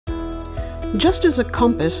Just as a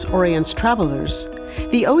compass orients travelers,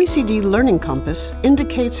 the OECD Learning Compass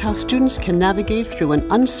indicates how students can navigate through an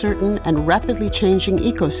uncertain and rapidly changing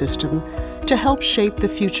ecosystem to help shape the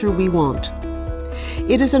future we want.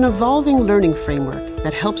 It is an evolving learning framework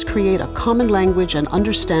that helps create a common language and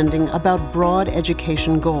understanding about broad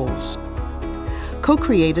education goals.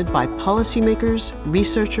 Co-created by policymakers,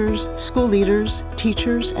 researchers, school leaders,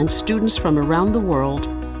 teachers, and students from around the world,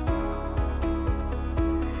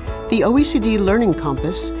 the OECD Learning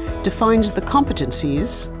Compass defines the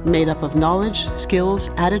competencies, made up of knowledge, skills,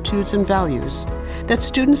 attitudes, and values, that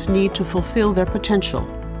students need to fulfill their potential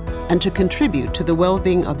and to contribute to the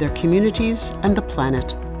well-being of their communities and the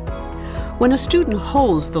planet. When a student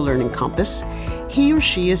holds the Learning Compass, he or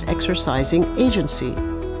she is exercising agency,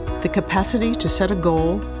 the capacity to set a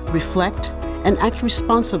goal, reflect, and act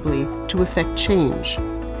responsibly to effect change,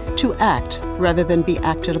 to act rather than be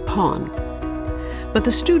acted upon. But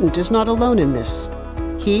the student is not alone in this.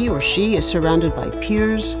 He or she is surrounded by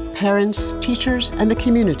peers, parents, teachers, and the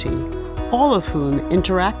community, all of whom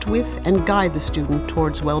interact with and guide the student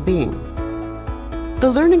towards well-being. The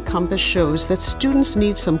Learning Compass shows that students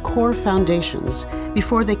need some core foundations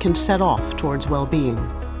before they can set off towards well-being.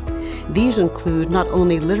 These include not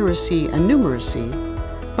only literacy and numeracy,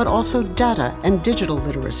 but also data and digital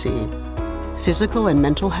literacy, physical and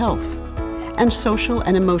mental health, and social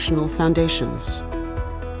and emotional foundations.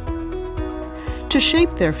 To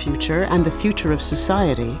shape their future and the future of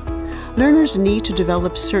society, learners need to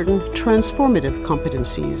develop certain transformative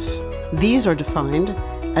competencies. These are defined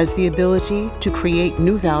as the ability to create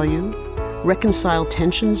new value, reconcile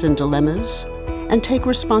tensions and dilemmas, and take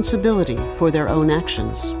responsibility for their own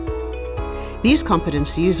actions. These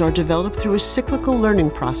competencies are developed through a cyclical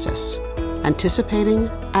learning process, anticipating,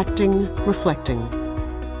 acting, reflecting.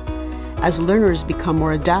 As learners become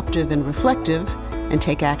more adaptive and reflective and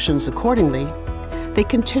take actions accordingly, they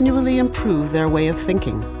continually improve their way of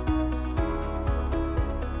thinking.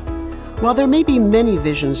 While there may be many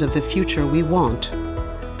visions of the future we want,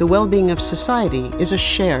 the well-being of society is a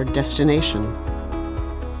shared destination.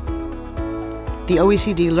 The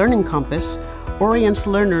OECD Learning Compass orients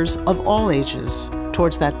learners of all ages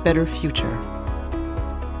towards that better future.